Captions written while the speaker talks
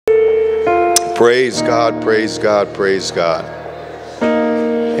Praise God, praise God, praise God.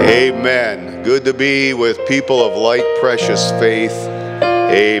 Amen. Good to be with people of like precious faith.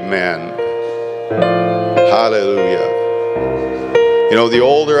 Amen. Hallelujah. You know, the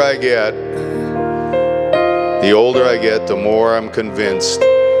older I get, the more I'm convinced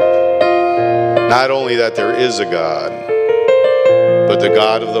not only that there is a God, but the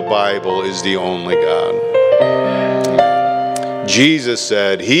God of the Bible is the only God. Jesus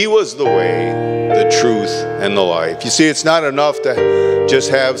said he was the way, the truth, and the life. You see, it's not enough to just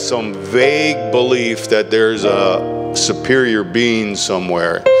have some vague belief that there's a superior being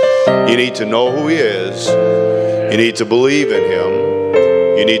somewhere. You need to know who he is. You need to believe in him.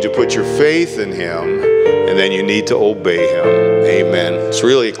 You need to put your faith in him. And then you need to obey him. Amen. It's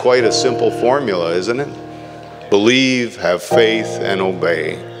really quite a simple formula, isn't it? Believe, have faith, and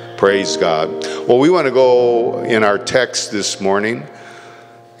obey. Praise God. Well, we want to go in our text this morning.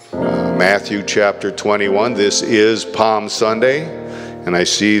 Matthew chapter 21. This is Palm Sunday. And I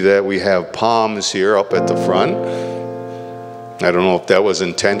see that we have palms here up at the front. I don't know if that was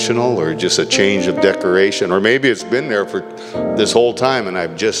intentional or just a change of decoration. Or maybe it's been there for this whole time and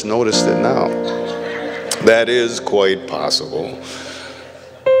I've just noticed it now. That is quite possible.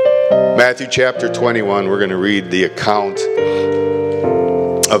 Matthew chapter 21, we're going to read the account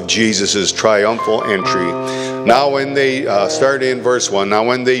of Jesus' triumphal entry. Now when they, start in verse 1, now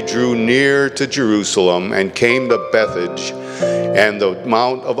when they drew near to Jerusalem and came to Bethphage and the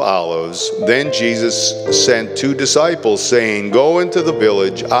Mount of Olives, then Jesus sent 2 disciples, saying, go into the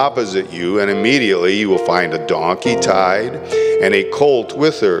village opposite you, and immediately you will find a donkey tied and a colt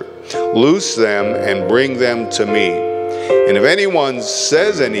with her. Loose them and bring them to me. And if anyone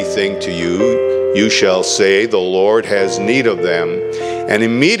says anything to you, you shall say, the Lord has need of them, and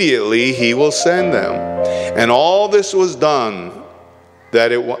immediately he will send them. And all this was done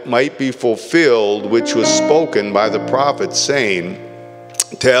that it might be fulfilled, which was spoken by the prophet, saying,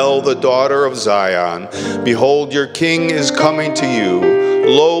 tell the daughter of Zion, behold, your king is coming to you,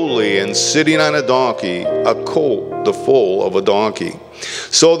 lowly and sitting on a donkey, a colt, the foal of a donkey.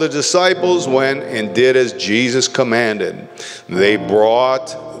 So the disciples went and did as Jesus commanded. They brought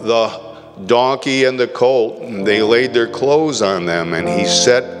the donkey and the colt, and they laid their clothes on them, and he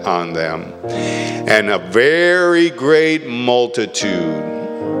sat on them. And a very great multitude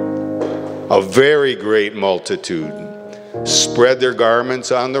spread their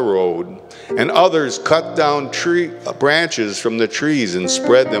garments on the road, and others cut down branches from the trees and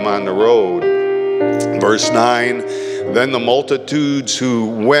spread them on the road. Verse 9, then the multitudes who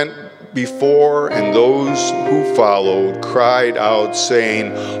went before and those who followed cried out,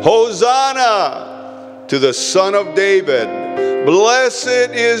 saying, Hosanna to the Son of David.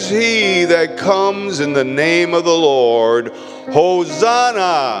 Blessed is he that comes in the name of the Lord.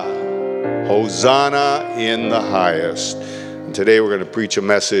 Hosanna, Hosanna in the highest. And today we're going to preach a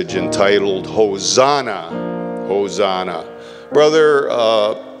message entitled Hosanna, Hosanna. Brother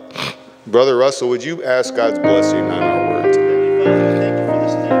Russell, would you ask God's blessing on our word? Thank you for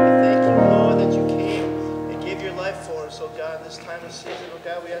this day. Thank you, Lord, that you came and gave your life for us, oh God, in this time of season, oh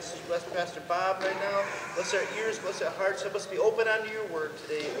God. We ask you to bless Pastor Bob right now. Bless our ears, bless our hearts. Help us be open unto your word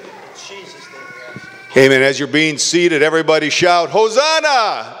today. In Jesus' name we ask. Amen. As you're being seated, everybody shout,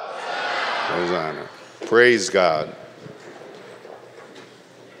 Hosanna! Hosanna! Hosanna. Praise God.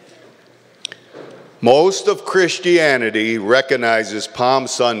 Most of Christianity recognizes Palm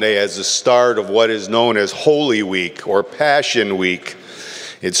Sunday as the start of what is known as Holy Week or Passion Week.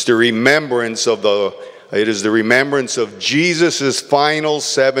 It's the remembrance of Jesus' final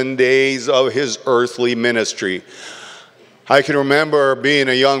 7 days of his earthly ministry. I can remember being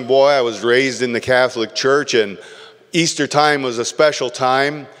a young boy. I was raised in the Catholic Church, and Easter time was a special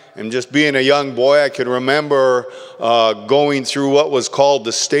time. And just being a young boy, I can remember going through what was called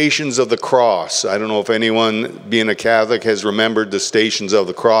the Stations of the Cross. I don't know if anyone, being a Catholic, has remembered the Stations of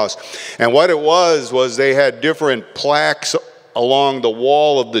the Cross. And what it was they had different plaques along the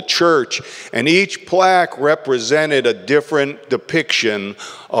wall of the church, and each plaque represented a different depiction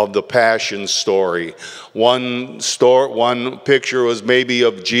of the Passion story. One picture was maybe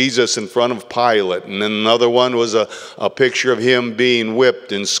of Jesus in front of Pilate, and then another one was a picture of him being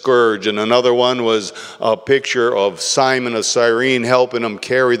whipped and scourged, and another one was a picture of Simon of Cyrene helping him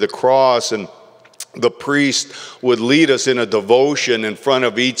carry the cross, and the priest would lead us in a devotion in front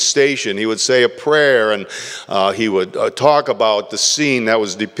of each station. He would say a prayer, and he would talk about the scene that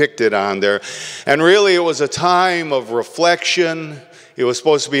was depicted on there. And really, it was a time of reflection. It was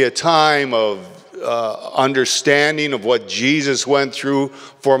supposed to be a time of understanding of what Jesus went through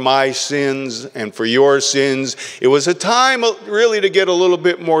for my sins and for your sins. It was a time really to get a little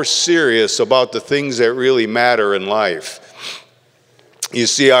bit more serious about the things that really matter in life. You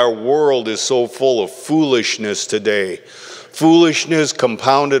see, our world is so full of foolishness today. Foolishness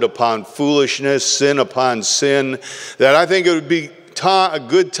compounded upon foolishness, sin upon sin, that I think it would be a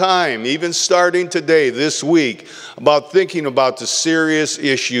good time, even starting today, this week, about thinking about the serious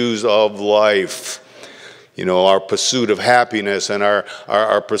issues of life. You know, our pursuit of happiness and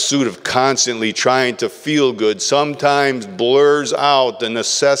our pursuit of constantly trying to feel good sometimes blurs out the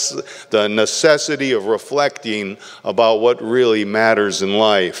necessity of reflecting about what really matters in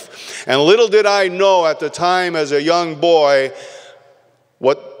life. And little did I know at the time as a young boy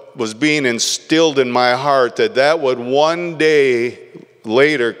what was being instilled in my heart, that would one day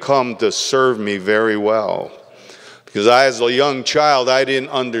later come to serve me very well. Because as a young child, I didn't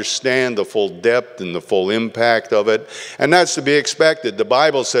understand the full depth and the full impact of it. And that's to be expected. The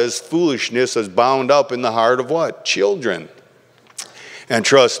Bible says foolishness is bound up in the heart of what? Children. And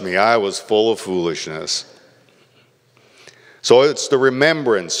trust me, I was full of foolishness. So it's the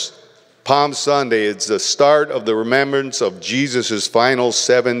remembrance. Palm Sunday is the start of the remembrance of Jesus' final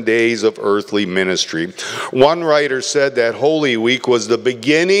 7 days of earthly ministry. One writer said that Holy Week was the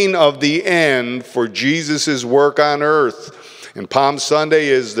beginning of the end for Jesus' work on earth. And Palm Sunday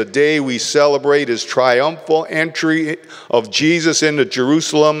is the day we celebrate his triumphal entry of Jesus into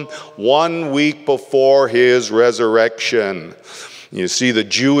Jerusalem 1 week before his resurrection. You see, the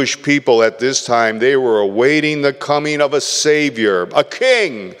Jewish people at this time, they were awaiting the coming of a Savior, a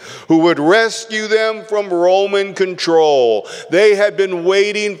king who would rescue them from Roman control. They had been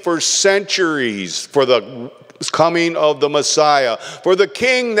waiting for centuries for the coming of the Messiah, for the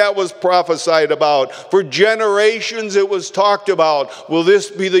king that was prophesied about. For generations it was talked about. Will this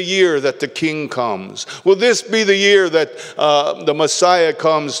be the year that the king comes? Will this be the year that the Messiah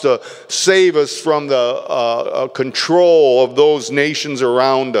comes to save us from the control of those nations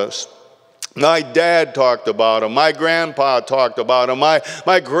around us? My dad talked about him. My grandpa talked about him.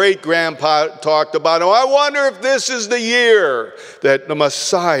 My great-grandpa talked about him. I wonder if this is the year that the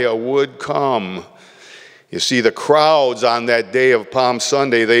Messiah would come. You see, the crowds on that day of Palm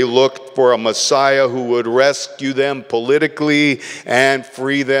Sunday, they looked for a Messiah who would rescue them politically and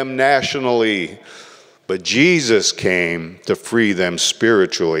free them nationally. But Jesus came to free them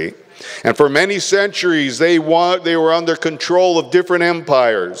spiritually. And for many centuries, they were under control of different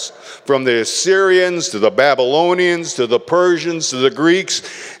empires, from the Assyrians to the Babylonians to the Persians to the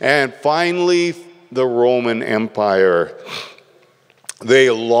Greeks, and finally the Roman Empire.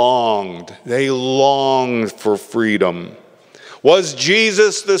 They longed for freedom. Was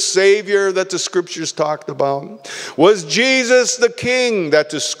Jesus the Savior that the Scriptures talked about? Was Jesus the King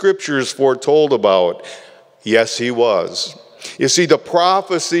that the Scriptures foretold about? Yes, he was. You see, the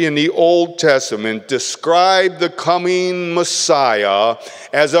prophecy in the Old Testament described the coming Messiah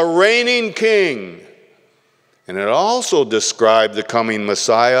as a reigning king. And it also described the coming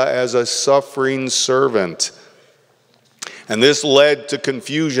Messiah as a suffering servant. And this led to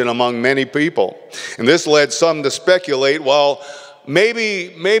confusion among many people. And this led some to speculate, well,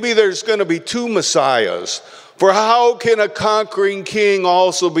 maybe there's going to be two Messiahs. For how can a conquering king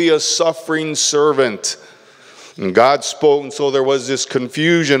also be a suffering servant? And God spoke, and so there was this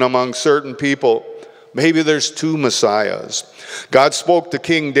confusion among certain people. Maybe there's two Messiahs. God spoke to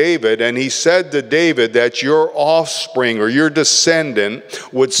King David, and he said to David that your offspring or your descendant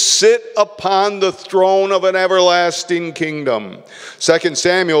would sit upon the throne of an everlasting kingdom. 2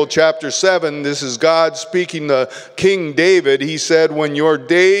 Samuel chapter 7, this is God speaking to King David. He said, when your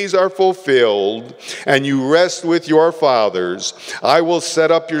days are fulfilled and you rest with your fathers, I will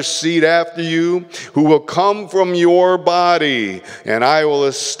set up your seed after you, who will come from your body, and I will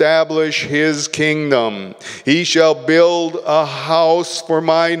establish his kingdom. He shall build a house for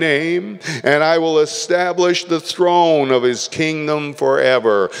my name, and I will establish the throne of his kingdom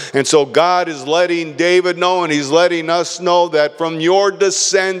forever. And so God is letting David know, and he's letting us know that from your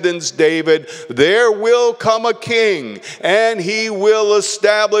descendants, David, there will come a king, and he will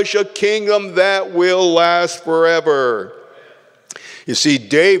establish a kingdom that will last forever. You see,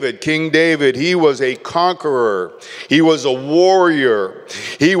 King David, he was a conqueror. He was a warrior.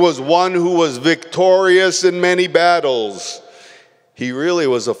 He was one who was victorious in many battles. He really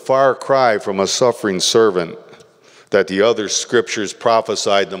was a far cry from a suffering servant that the other scriptures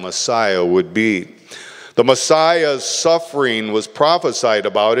prophesied the Messiah would be. The Messiah's suffering was prophesied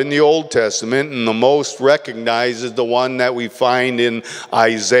about in the Old Testament, and the most recognized is the one that we find in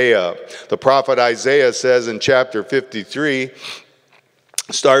Isaiah. The prophet Isaiah says in chapter 53,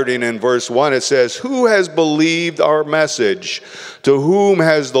 Starting in verse 1, it says, "Who has believed our message? To whom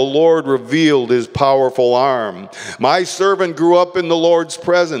has the Lord revealed his powerful arm? My servant grew up in the Lord's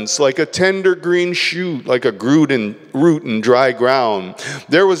presence like a tender green shoot, like a root in dry ground.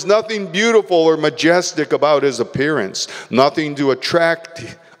 There was nothing beautiful or majestic about his appearance, nothing to attract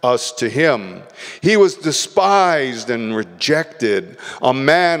us to him. He was despised and rejected, a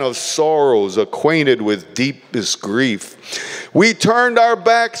man of sorrows, acquainted with deepest grief. We turned our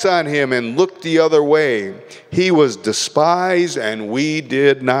backs on him and looked the other way. He was despised and we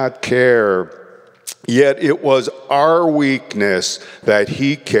did not care. Yet it was our weakness that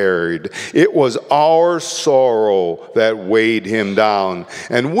he carried. It was our sorrow that weighed him down.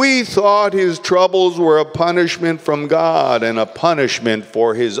 And we thought his troubles were a punishment from God and a punishment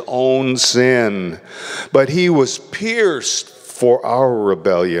for his own sin. But he was pierced for our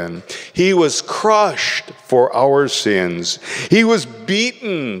rebellion. He was crushed for our sins. He was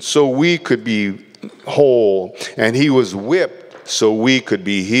beaten so we could be whole, and he was whipped so we could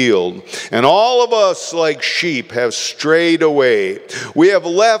be healed. And all of us, like sheep, have strayed away. We have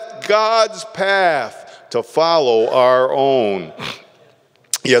left God's path to follow our own.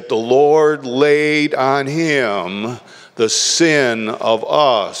 Yet the Lord laid on him the sin of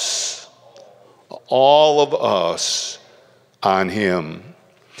us, all of us, on him."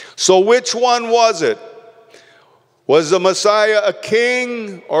 So which one was it? Was the Messiah a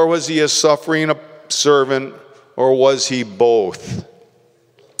king, or was he a suffering servant, or was he both?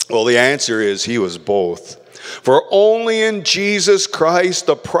 Well, the answer is he was both. For only in Jesus Christ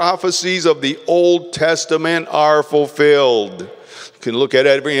the prophecies of the Old Testament are fulfilled. You can look at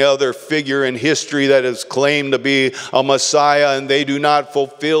every other figure in history that is claimed to be a Messiah, and they do not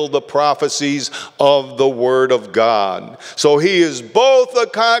fulfill the prophecies of the Word of God. So he is both a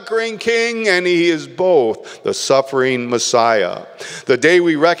conquering king and he is both the suffering Messiah. The day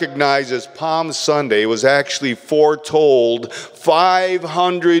we recognize as Palm Sunday was actually foretold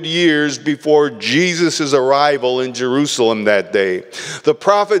 500 years before Jesus' arrival in Jerusalem that day. The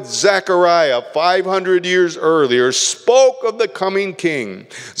prophet Zechariah, 500 years earlier, spoke of the coming king.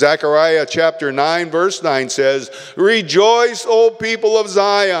 Zechariah chapter 9, verse 9 says, "Rejoice, O people of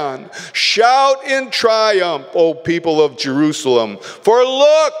Zion. Shout in triumph, O people of Jerusalem. For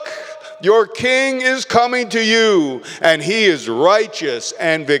look, your king is coming to you, and he is righteous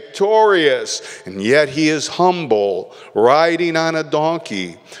and victorious, and yet he is humble, riding on a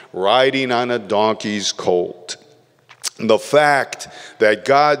donkey, riding on a donkey's colt." The fact that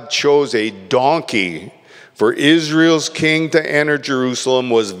God chose a donkey for Israel's king to enter Jerusalem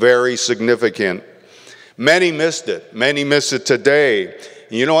was very significant. Many missed it. Many miss it today.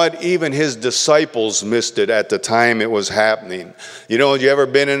 You know what? Even his disciples missed it at the time it was happening. You know, have you ever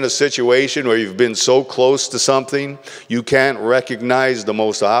been in a situation where you've been so close to something, you can't recognize the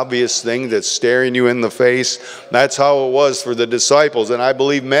most obvious thing that's staring you in the face? That's how it was for the disciples, and I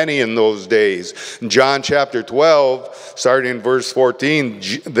believe many in those days. In John chapter 12, starting in verse 14,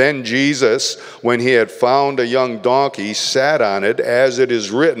 "Then Jesus, when he had found a young donkey, sat on it, as it is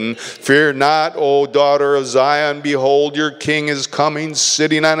written, 'Fear not, O daughter of Zion, behold, your king is coming,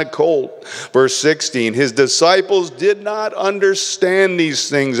 sitting on a colt.'" Verse 16, "His disciples did not understand these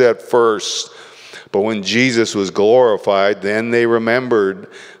things at first, but when Jesus was glorified, then they remembered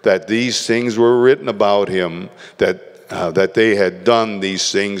that these things were written about him, that they had done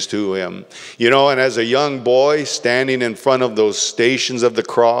these things to him." You know, and as a young boy standing in front of those stations of the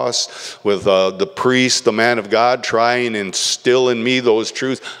cross with the priest, the man of God, trying to instill in me those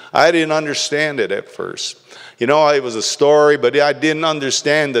truths, I didn't understand it at first. You know, it was a story, but I didn't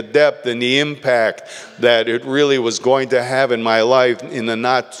understand the depth and the impact that it really was going to have in my life in the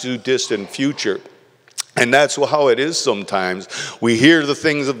not too distant future. And that's how it is sometimes. We hear the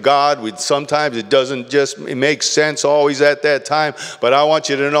things of God. Sometimes it doesn't just make sense always at that time. But I want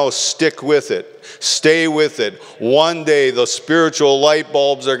you to know, stick with it. Stay with it. One day the spiritual light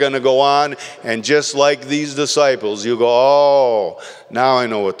bulbs are going to go on. And just like these disciples, you go, "Oh, now I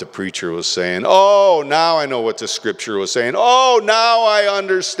know what the preacher was saying. Oh, now I know what the scripture was saying. Oh, now I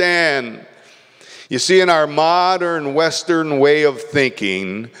understand." You see, in our modern Western way of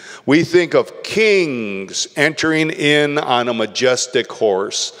thinking, we think of kings entering in on a majestic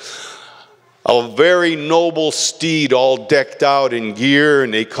horse, a very noble steed all decked out in gear,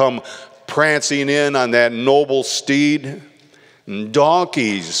 and they come prancing in on that noble steed. And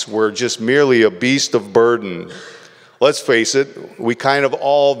donkeys were just merely a beast of burden. Let's face it, we kind of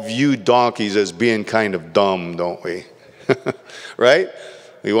all view donkeys as being kind of dumb, don't we? Right?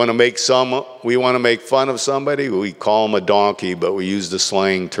 We want to make fun of somebody, we call them a donkey, but we use the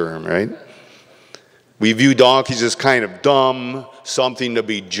slang term, right? We view donkeys as kind of dumb, something to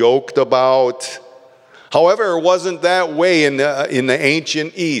be joked about. However, it wasn't that way in the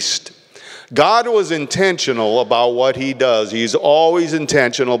ancient East. God was intentional about what he does. He's always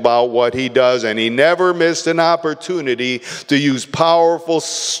intentional about what he does, and he never missed an opportunity to use powerful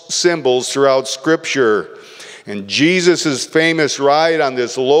symbols throughout Scripture. And Jesus' famous ride on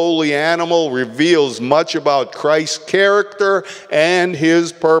this lowly animal reveals much about Christ's character and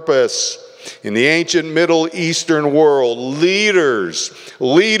his purpose. In the ancient Middle Eastern world, leaders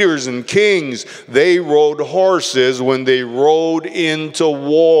and kings, they rode horses when they rode into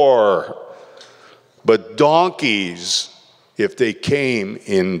war. But donkeys, if they came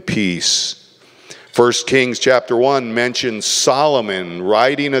in peace. 1 Kings chapter 1 mentions Solomon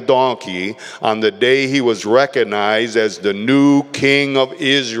riding a donkey on the day he was recognized as the new king of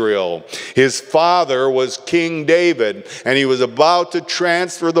Israel. His father was King David, and he was about to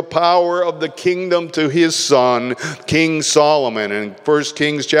transfer the power of the kingdom to his son, King Solomon. In 1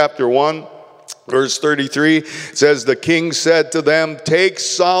 Kings chapter 1, verse 33 says, the king said to them, take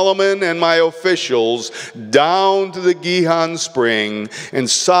Solomon and my officials down to the Gihon spring, and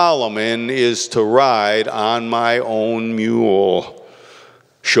Solomon is to ride on my own mule,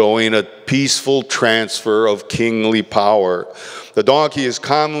 showing a peaceful transfer of kingly power. The donkey is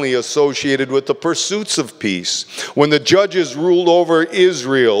commonly associated with the pursuits of peace. When the judges ruled over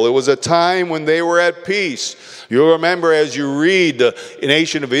Israel, it was a time when they were at peace. You'll remember as you read the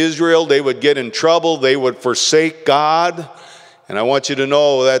nation of Israel, they would get in trouble, they would forsake God. And I want you to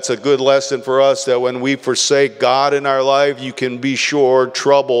know that's a good lesson for us, that when we forsake God in our life, you can be sure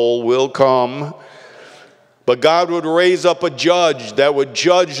trouble will come. But God would raise up a judge that would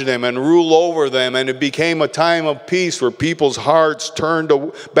judge them and rule over them, and it became a time of peace where people's hearts turned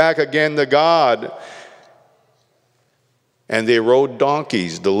back again to God. And they rode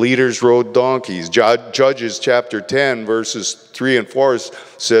donkeys. The leaders rode donkeys. Judges chapter 10, verses 3 and 4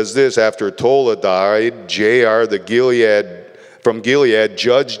 says this, after Tola died, Jair from Gilead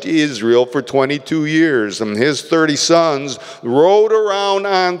judged Israel for 22 years, and his 30 sons rode around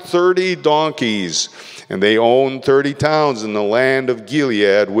on 30 donkeys. And they owned 30 towns in the land of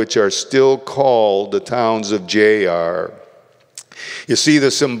Gilead, which are still called the towns of Jair. You see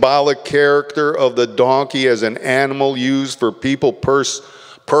the symbolic character of the donkey as an animal used for peaceful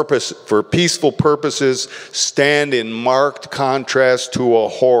purposes stand in marked contrast to a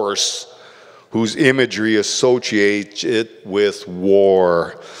horse whose imagery associates it with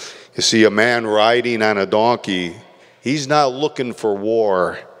war. You see, a man riding on a donkey, he's not looking for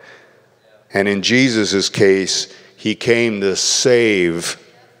war. And in Jesus' case, he came to save,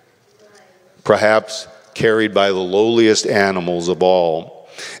 perhaps carried by the lowliest animals of all.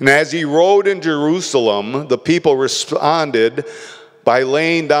 And as he rode in Jerusalem, the people responded by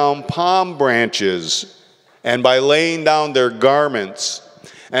laying down palm branches and by laying down their garments.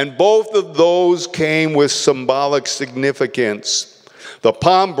 And both of those came with symbolic significance. The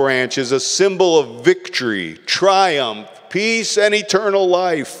palm branch is a symbol of victory, triumph, peace, and eternal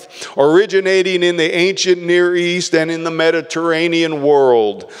life, originating in the ancient Near East and in the Mediterranean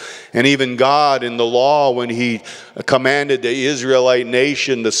world. And even God in the law, when he commanded the Israelite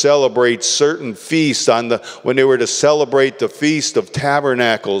nation to celebrate certain feasts, when they were to celebrate the Feast of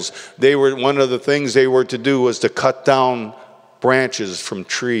Tabernacles, one of the things they were to do was to cut down branches from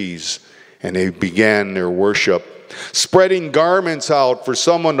trees, and they began their worship. Spreading garments out for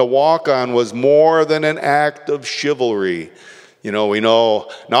someone to walk on was more than an act of chivalry. You know, we know,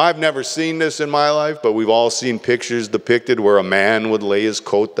 now I've never seen this in my life, but we've all seen pictures depicted where a man would lay his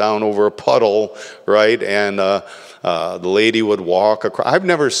coat down over a puddle, right? And the lady would walk across. I've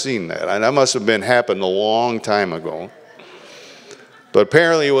never seen that. And that must have happened a long time ago. But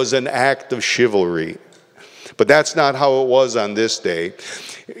apparently it was an act of chivalry. But that's not how it was on this day.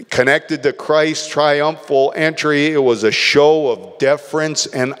 Connected to Christ's triumphal entry, it was a show of deference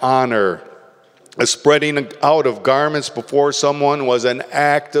and honor. A spreading out of garments before someone was an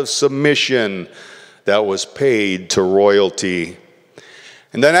act of submission that was paid to royalty.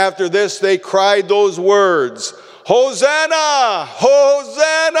 And then after this, they cried those words, Hosanna!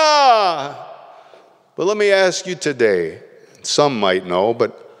 Hosanna! But let me ask you today, some might know,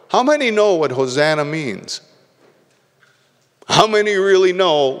 but how many know what Hosanna means? How many really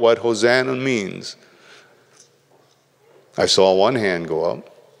know what Hosanna means? I saw one hand go up.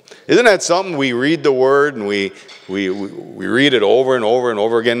 Isn't that something? We read the word and we read it over and over and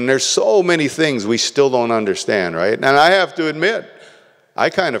over again, and there's so many things we still don't understand, right? And I have to admit, I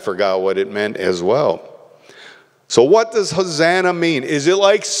kind of forgot what it meant as well. So what does Hosanna mean? Is it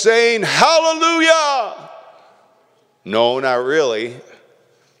like saying hallelujah? No, not really.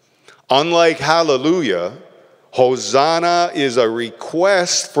 Unlike hallelujah, Hosanna is a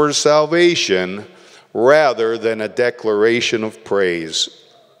request for salvation rather than a declaration of praise.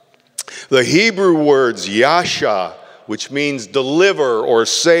 The Hebrew words yasha, which means deliver or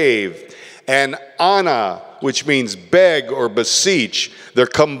save, and ana, which means beg or beseech, they're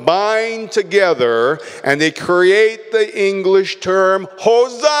combined together and they create the English term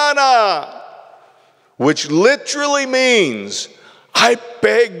Hosanna, which literally means, I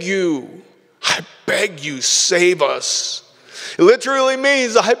beg you, save us. It literally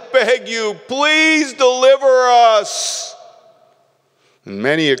means, I beg you, please deliver us. And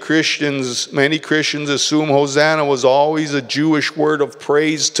many Christians assume Hosanna was always a Jewish word of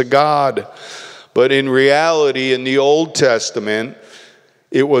praise to God. But in reality, in the Old Testament,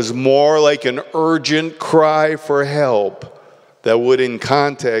 it was more like an urgent cry for help that would, in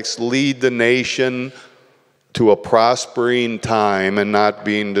context, lead the nation to a prospering time and not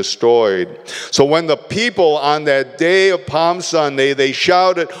being destroyed. So when the people on that day of Palm Sunday, they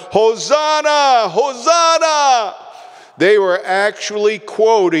shouted, Hosanna, Hosanna, they were actually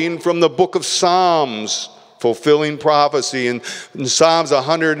quoting from the book of Psalms, fulfilling prophecy. In Psalms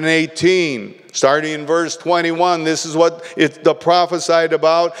 118, starting in verse 21, this is what it's prophesied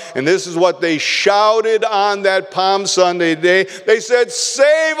about, and this is what they shouted on that Palm Sunday day. They said,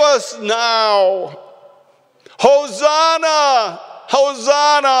 save us now. Hosanna,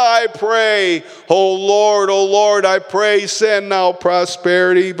 Hosanna, I pray. O Lord, I pray, send now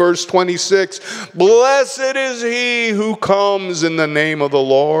prosperity. Verse 26, blessed is he who comes in the name of the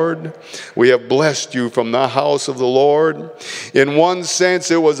Lord. We have blessed you from the house of the Lord. In one sense,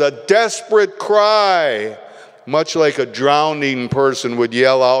 it was a desperate cry, much like a drowning person would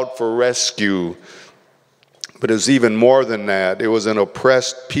yell out for rescue. But it was even more than that. It was an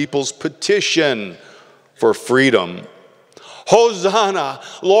oppressed people's petition for freedom. Hosanna,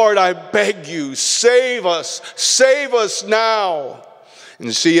 Lord, I beg you, save us now.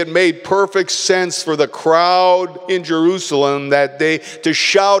 And see, it made perfect sense for the crowd in Jerusalem that day to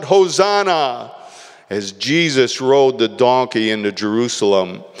shout Hosanna as Jesus rode the donkey into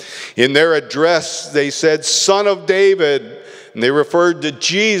Jerusalem. In their address, they said, Son of David, and they referred to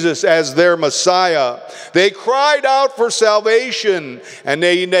Jesus as their Messiah. They cried out for salvation, and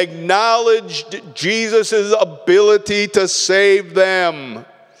they acknowledged Jesus' ability to save them.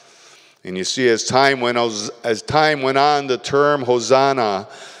 And you see, as time went on, the term Hosanna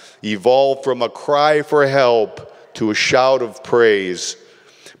evolved from a cry for help to a shout of praise.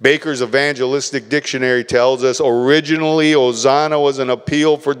 Baker's Evangelistic Dictionary tells us originally Hosanna was an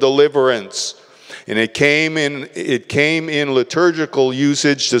appeal for deliverance. And it came in liturgical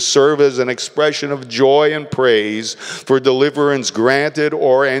usage to serve as an expression of joy and praise for deliverance granted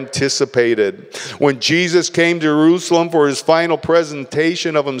or anticipated. When Jesus came to Jerusalem for his final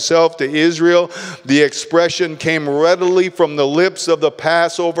presentation of himself to Israel, the expression came readily from the lips of the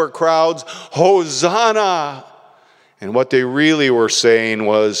Passover crowds, Hosanna! And what they really were saying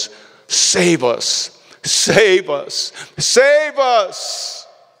was, save us, save us, save us!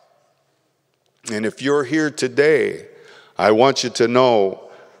 And if you're here today, I want you to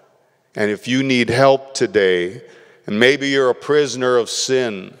know, and if you need help today, and maybe you're a prisoner of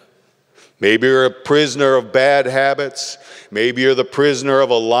sin, maybe you're a prisoner of bad habits, maybe you're the prisoner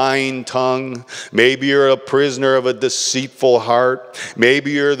of a lying tongue, maybe you're a prisoner of a deceitful heart,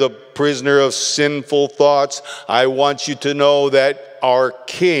 maybe you're the prisoner of sinful thoughts, I want you to know that our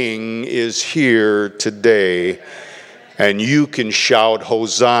King is here today, and you can shout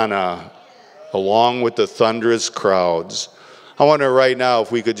Hosanna along with the thunderous crowds. I wonder right now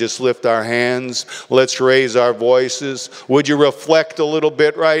if we could just lift our hands. Let's raise our voices. Would you reflect a little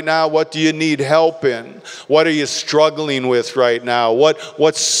bit right now? What do you need help in? What are you struggling with right now?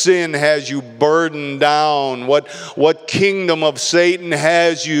 What sin has you burdened down? What kingdom of Satan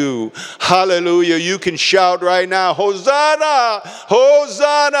has you? Hallelujah. You can shout right now, Hosanna!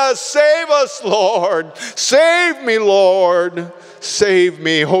 Hosanna! Save us, Lord! Save me, Lord! Save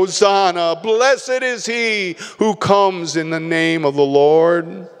me, Hosanna. Blessed is he who comes in the name of the Lord.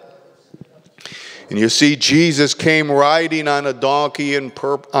 And you see, Jesus came riding on a donkey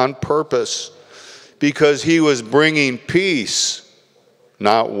on purpose because he was bringing peace,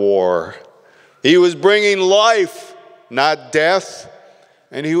 not war. He was bringing life, not death.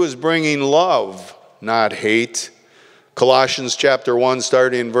 And he was bringing love, not hate. Colossians chapter 1,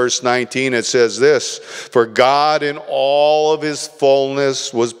 starting in verse 19, it says this, for God in all of his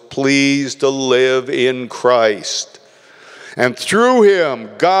fullness was pleased to live in Christ. And through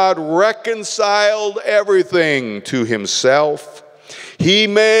him, God reconciled everything to himself. He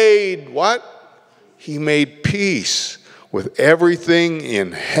made what? He made peace with everything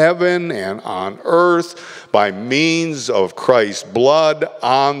in heaven and on earth by means of Christ's blood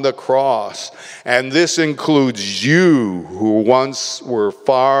on the cross. And this includes you who once were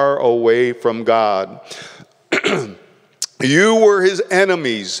far away from God. You were his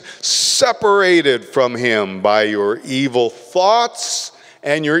enemies, separated from him by your evil thoughts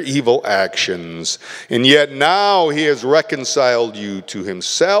and your evil actions. And yet now he has reconciled you to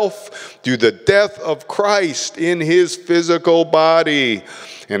himself through the death of Christ in his physical body.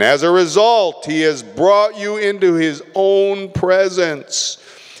 And as a result, he has brought you into his own presence.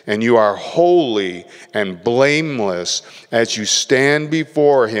 And you are holy and blameless as you stand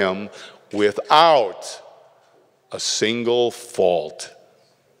before him without a single fault.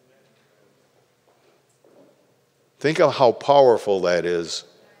 Think of how powerful that is.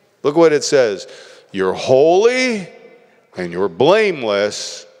 Look what it says. You're holy and you're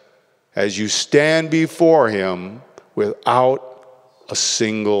blameless as you stand before him without a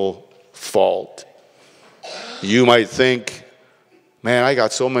single fault. You might think, man, I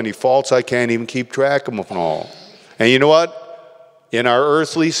got so many faults I can't even keep track of them all. And you know what? In our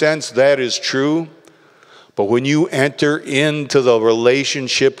earthly sense, that is true. But when you enter into the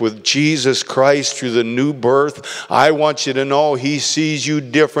relationship with Jesus Christ through the new birth, I want you to know he sees you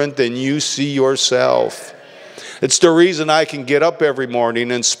different than you see yourself. It's the reason I can get up every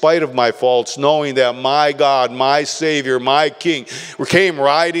morning in spite of my faults, knowing that my God, my Savior, my King, came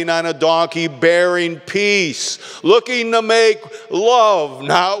riding on a donkey bearing peace, looking to make love,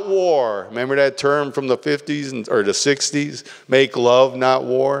 not war. Remember that term from the 50s or the 60s? Make love, not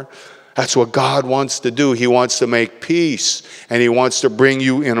war. That's what God wants to do. He wants to make peace, and he wants to bring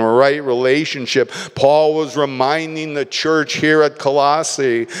you in a right relationship. Paul was reminding the church here at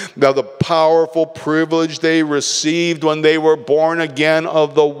Colossae of the powerful privilege they received when they were born again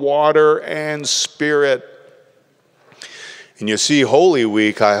of the water and Spirit. And you see, Holy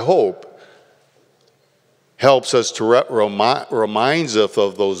Week, I hope, helps us to reminds us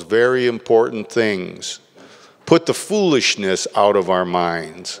of those very important things. Put the foolishness out of our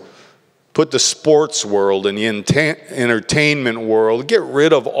minds. Put the sports world and the entertainment world, get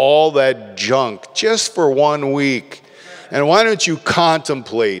rid of all that junk just for 1 week. And why don't you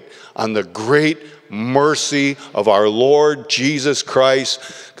contemplate on the great mercy of our Lord Jesus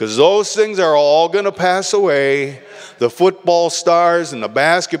Christ? Because those things are all going to pass away. The football stars and the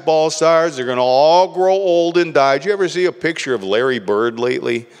basketball stars are going to all grow old and die. Did you ever see a picture of Larry Bird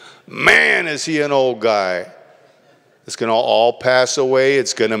lately? Man, is he an old guy. It's going to all pass away.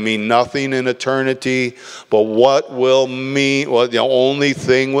 It's going to mean nothing in eternity. But what will mean, well, the only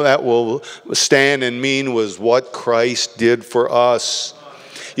thing that will stand and mean was what Christ did for us.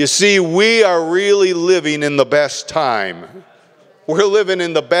 You see, we are really living in the best time. We're living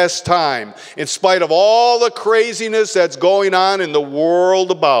in the best time. In spite of all the craziness that's going on in the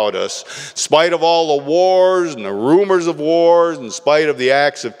world about us, in spite of all the wars and the rumors of wars, in spite of the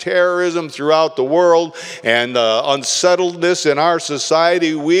acts of terrorism throughout the world and the unsettledness in our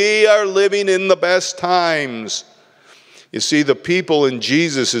society, we are living in the best times. You see, the people in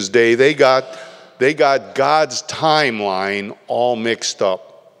Jesus' day, they got God's timeline all mixed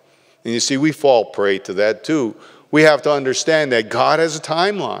up. And you see, we fall prey to that too. We have to understand that God has a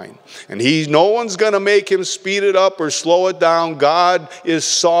timeline. And no one's going to make him speed it up or slow it down. God is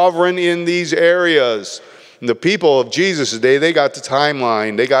sovereign in these areas. And the people of Jesus' day, they got the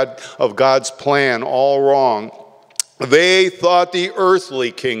timeline. They got of God's plan all wrong. They thought the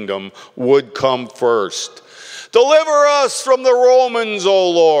earthly kingdom would come first. Deliver us from the Romans, O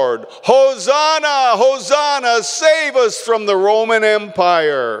Lord. Hosanna, Hosanna, save us from the Roman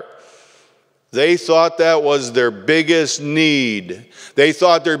Empire. They thought that was their biggest need. They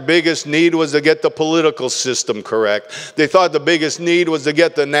thought their biggest need was to get the political system correct. They thought the biggest need was to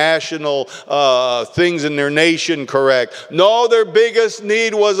get the national things in their nation correct. No, their biggest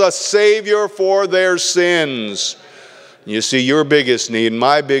need was a Savior for their sins. You see, your biggest need,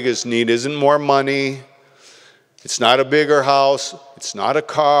 my biggest need isn't more money. It's not a bigger house. It's not a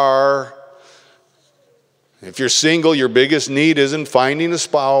car. If you're single, your biggest need isn't finding a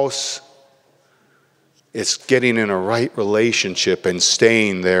spouse. It's getting in a right relationship and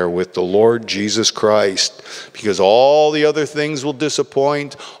staying there with the Lord Jesus Christ. Because all the other things will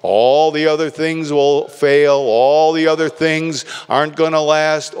disappoint. All the other things will fail. All the other things aren't going to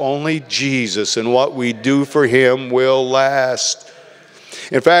last. Only Jesus and what we do for him will last.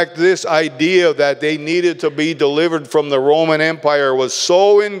 In fact, this idea that they needed to be delivered from the Roman Empire was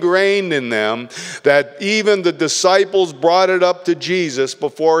so ingrained in them that even the disciples brought it up to Jesus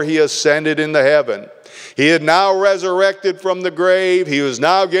before he ascended into heaven. He had now resurrected from the grave. He was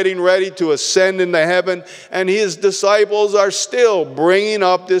now getting ready to ascend into heaven. And his disciples are still bringing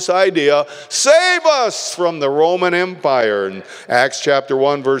up this idea, save us from the Roman Empire. And Acts chapter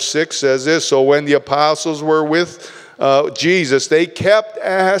 1 verse 6 says this, so when the apostles were with Jesus, they kept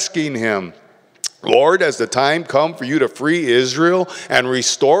asking him, Lord, has the time come for you to free Israel and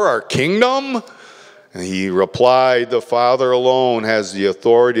restore our kingdom? And he replied, the Father alone has the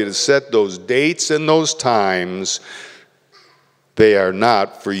authority to set those dates and those times. They are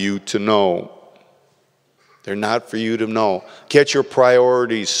not for you to know. They're not for you to know. Get your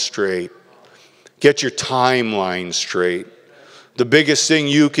priorities straight. Get your timeline straight. The biggest thing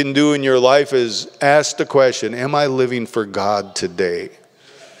you can do in your life is ask the question, am I living for God today?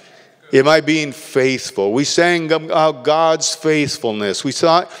 Am I being faithful? We sang about God's faithfulness. We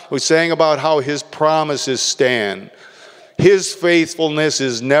sang about how his promises stand. His faithfulness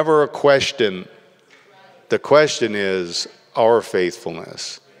is never a question. The question is our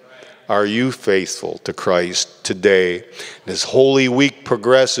faithfulness. Are you faithful to Christ today? As Holy Week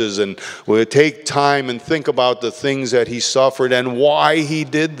progresses and we'll take time and think about the things that he suffered and why he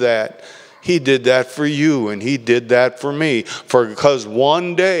did that. He did that for you and he did that for me. Because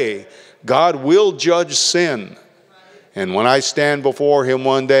one day God will judge sin. And when I stand before him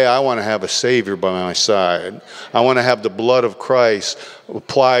one day, I want to have a Savior by my side. I want to have the blood of Christ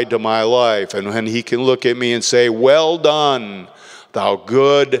applied to my life. And when he can look at me and say, well done, thou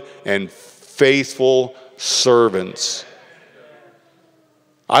good and faithful servants.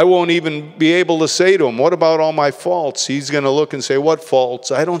 I won't even be able to say to him, what about all my faults? He's going to look and say, what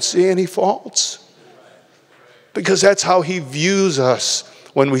faults? I don't see any faults. Because that's how he views us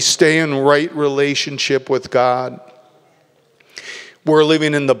when we stay in right relationship with God. We're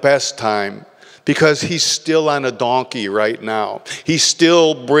living in the best time because he's still on a donkey right now. He's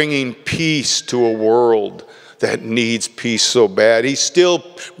still bringing peace to a world that needs peace so bad. He's still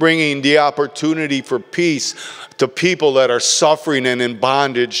bringing the opportunity for peace to people that are suffering and in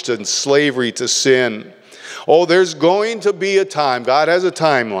bondage and slavery to sin. Oh, there's going to be a time, God has a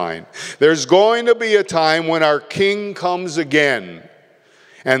timeline. There's going to be a time when our King comes again.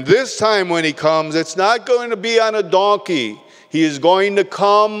 And this time when he comes, it's not going to be on a donkey. He is going to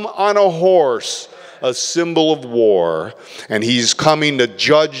come on a horse, a symbol of war. And he's coming to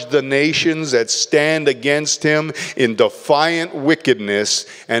judge the nations that stand against him in defiant wickedness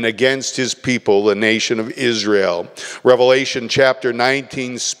and against his people, the nation of Israel. Revelation chapter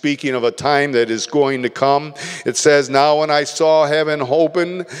 19, speaking of a time that is going to come, it says, now when I saw heaven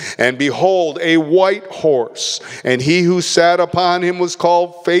open, and behold, a white horse, and he who sat upon him was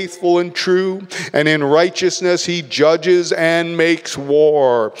called Faithful and True, and in righteousness he judges and makes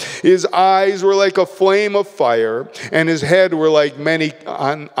war. His eyes were like a flame of fire, and his head were like many,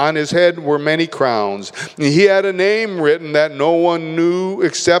 on his head were many crowns. And he had a name written that no one knew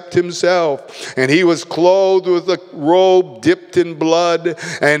except himself. And he was clothed with a robe dipped in blood,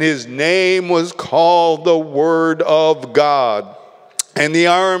 and his name was called the Word of God. And the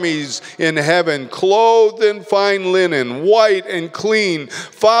armies in heaven, clothed in fine linen, white and clean,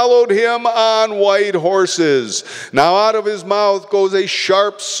 followed him on white horses. Now out of his mouth goes a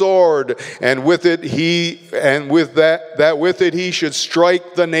sharp sword, and with it he should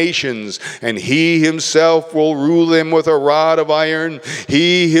strike the nations, and he himself will rule them with a rod of iron.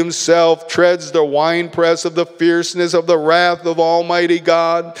 He himself treads the winepress of the fierceness of the wrath of Almighty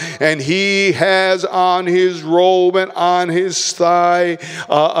God, and he has on his robe and on his thigh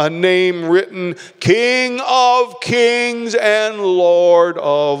a name written, King of Kings and Lord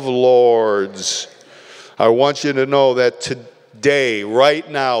of Lords. I want you to know that today, right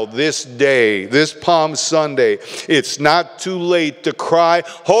now, this day, this Palm Sunday, it's not too late to cry,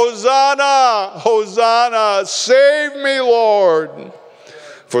 Hosanna, Hosanna, save me, Lord.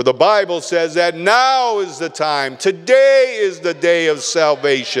 For the Bible says that now is the time. Today is the day of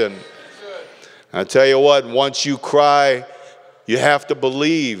salvation. I tell you what, once you cry, you have to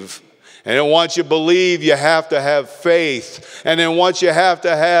believe. And then once you believe, you have to have faith. And then once you have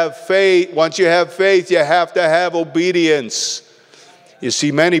faith, you have to have obedience. You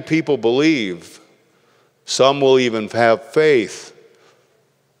see, many people believe. Some will even have faith.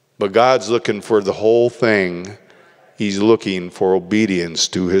 But God's looking for the whole thing. He's looking for obedience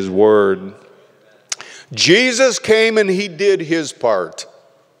to his word. Jesus came and he did his part.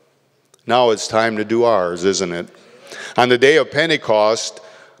 Now it's time to do ours, isn't it? On the day of Pentecost,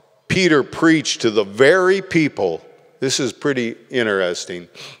 Peter preached to the very people. This is pretty interesting.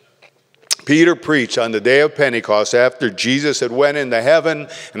 Peter preached on the day of Pentecost after Jesus had went into heaven,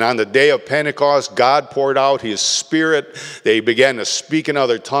 and on the day of Pentecost, God poured out his Spirit. They began to speak in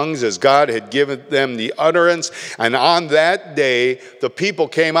other tongues as God had given them the utterance. And on that day, the people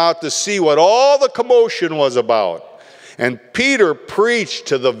came out to see what all the commotion was about. And Peter preached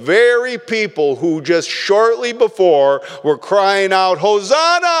to the very people who just shortly before were crying out,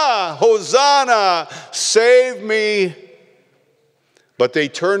 "Hosanna! Hosanna! Save me!" But they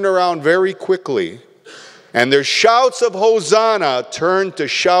turned around very quickly, and their shouts of Hosanna turned to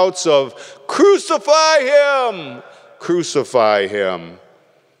shouts of, "Crucify him! Crucify him!"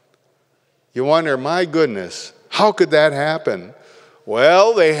 You wonder, my goodness, how could that happen?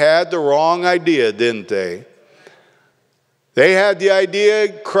 Well, they had the wrong idea, didn't they? They had the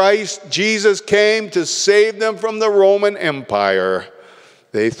idea Jesus came to save them from the Roman Empire.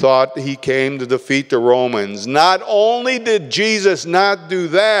 They thought he came to defeat the Romans. Not only did Jesus not do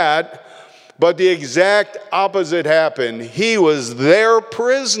that, but the exact opposite happened. He was their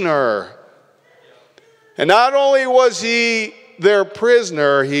prisoner. And not only was he their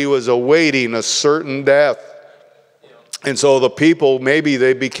prisoner, he was awaiting a certain death. And so the people, maybe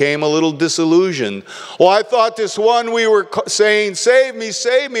they became a little disillusioned. Well, I thought this one we were saying, save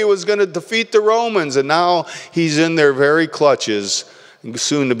me, was going to defeat the Romans. And now he's in their very clutches,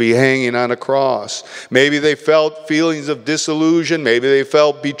 soon to be hanging on a cross. Maybe they felt feelings of disillusion. Maybe they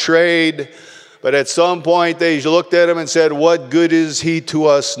felt betrayed. But at some point they looked at him and said, what good is he to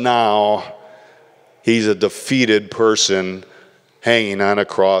us now? He's a defeated person hanging on a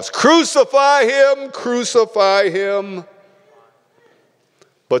cross. Crucify him! Crucify him!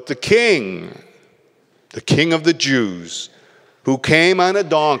 But the king of the Jews, who came on a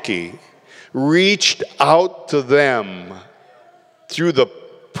donkey, reached out to them through the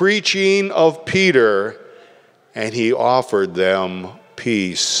preaching of Peter, and he offered them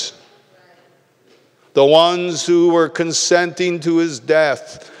peace. The ones who were consenting to his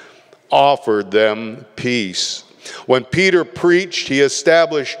death offered them peace. When Peter preached, he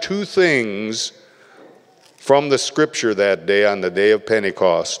established two things from the scripture that day, on the day of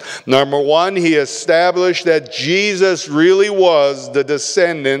Pentecost. Number one, he established that Jesus really was the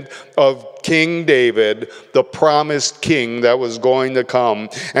descendant of King David, the promised king that was going to come.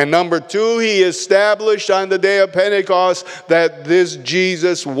 And number two, he established on the day of Pentecost that this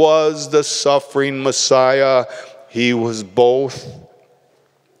Jesus was the suffering Messiah. He was both.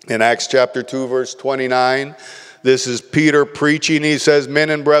 In Acts chapter 2, verse 29, this is Peter preaching. He says, men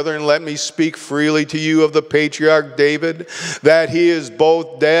and brethren, let me speak freely to you of the patriarch David, that he is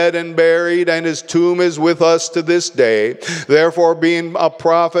both dead and buried, and his tomb is with us to this day. Therefore, being a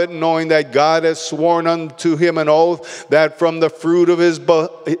prophet, knowing that God has sworn unto him an oath, that from the fruit of his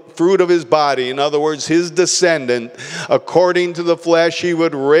body, in other words, his descendant, according to the flesh, he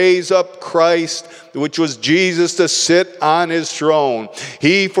would raise up Christ, which was Jesus, to sit on his throne.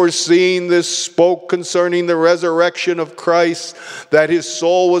 He, foreseeing this, spoke concerning the resurrection of Christ, that his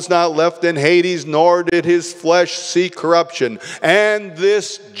soul was not left in Hades, nor did his flesh see corruption. And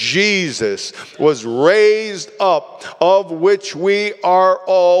this Jesus was raised up, of which we are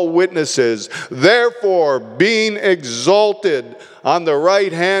all witnesses. Therefore, being exalted on the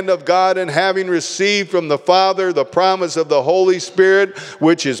right hand of God, and having received from the Father the promise of the Holy Spirit,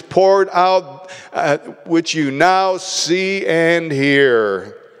 which is poured out, which you now see and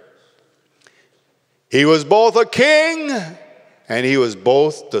hear. He was both a king, and he was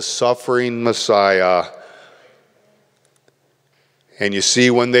both the suffering Messiah. And you see,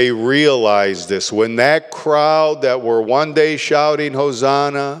 when they realized this, when that crowd that were one day shouting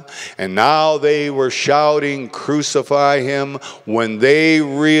Hosanna, and now they were shouting crucify him, when they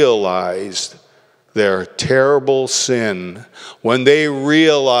realized their terrible sin, when they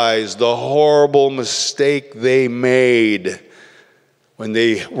realized the horrible mistake they made, when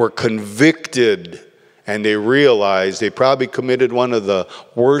they were convicted and they realized they probably committed one of the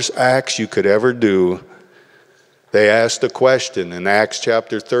worst acts you could ever do, they asked a question in Acts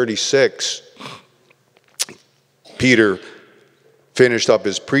chapter 36. Peter finished up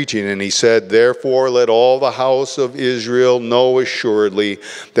his preaching and he said, therefore let all the house of Israel know assuredly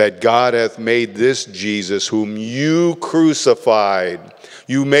that God hath made this Jesus, whom you crucified.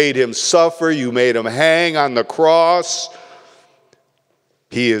 You made him suffer, you made him hang on the cross.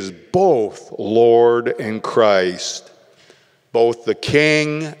 He is both Lord and Christ, both the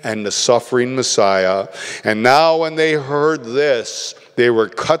King and the suffering Messiah. And now when they heard this, they were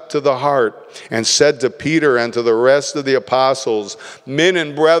cut to the heart, and said to Peter and to the rest of the apostles, men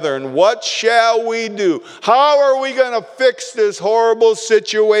and brethren, what shall we do? How are we going to fix this horrible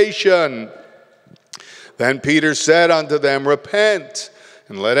situation? Then Peter said unto them, repent,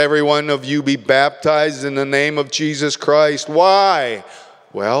 And let every one of you be baptized in the name of Jesus Christ. Why?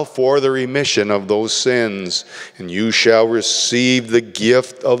 Well, for the remission of those sins. And you shall receive the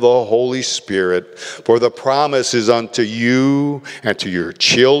gift of the Holy Spirit. For the promise is unto you and to your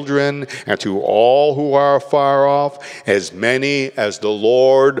children and to all who are far off, as many as the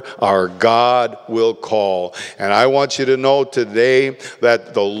Lord our God will call. And I want you to know today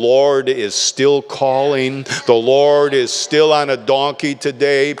that the Lord is still calling. The Lord is still on a donkey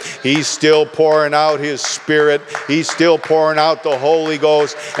today. He's still pouring out His Spirit. He's still pouring out the Holy Ghost.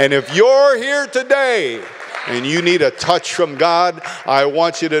 And if you're here today and you need a touch from God, I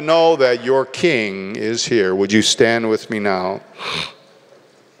want you to know that your King is here. Would you stand with me now?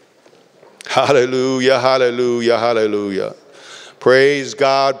 Hallelujah, hallelujah, hallelujah. Praise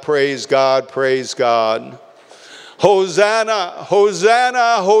God, praise God, praise God. Hosanna,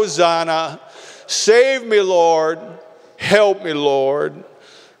 Hosanna, Hosanna. Save me, Lord. Help me, Lord.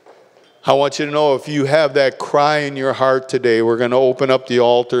 I want you to know, if you have that cry in your heart today, we're going to open up the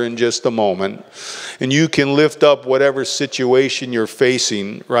altar in just a moment. And you can lift up whatever situation you're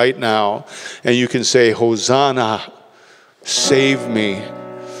facing right now. And you can say, Hosanna, save me.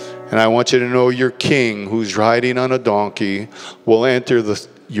 And I want you to know your King, who's riding on a donkey, will enter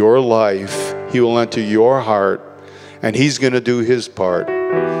your life. He will enter your heart. And He's going to do His part.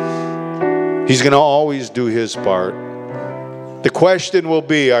 He's going to always do His part. The question will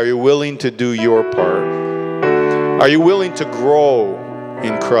be, are you willing to do your part? Are you willing to grow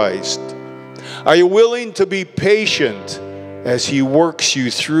in Christ? Are you willing to be patient as He works you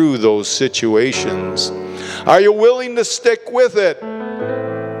through those situations? Are you willing to stick with it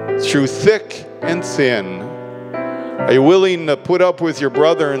through thick and thin? Are you willing to put up with your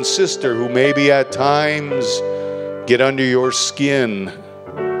brother and sister who maybe at times get under your skin?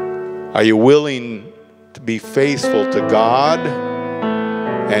 Are you willing to be faithful to God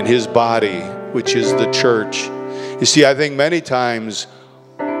and His body, which is the church? You see, I think many times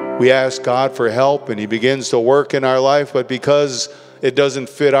we ask God for help and He begins to work in our life, but because it doesn't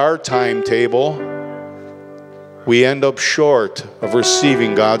fit our timetable, we end up short of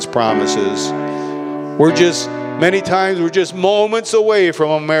receiving God's promises. Many times we're just moments away from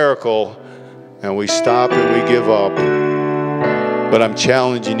a miracle, and we stop and we give up. But I'm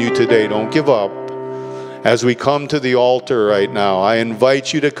challenging you today, don't give up. As we come to the altar right now, I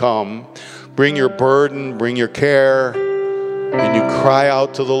invite you to come. Bring your burden, bring your care, and you cry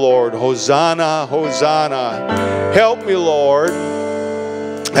out to the Lord, Hosanna, Hosanna. Help me, Lord.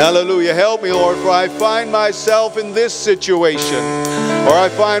 Hallelujah. Help me, Lord, for I find myself in this situation, or I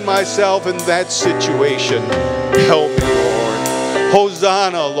find myself in that situation. Help me, Lord.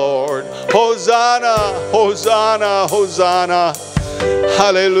 Hosanna, Lord. Hosanna, Hosanna, Hosanna.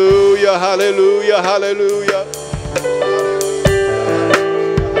 Hallelujah, hallelujah, hallelujah.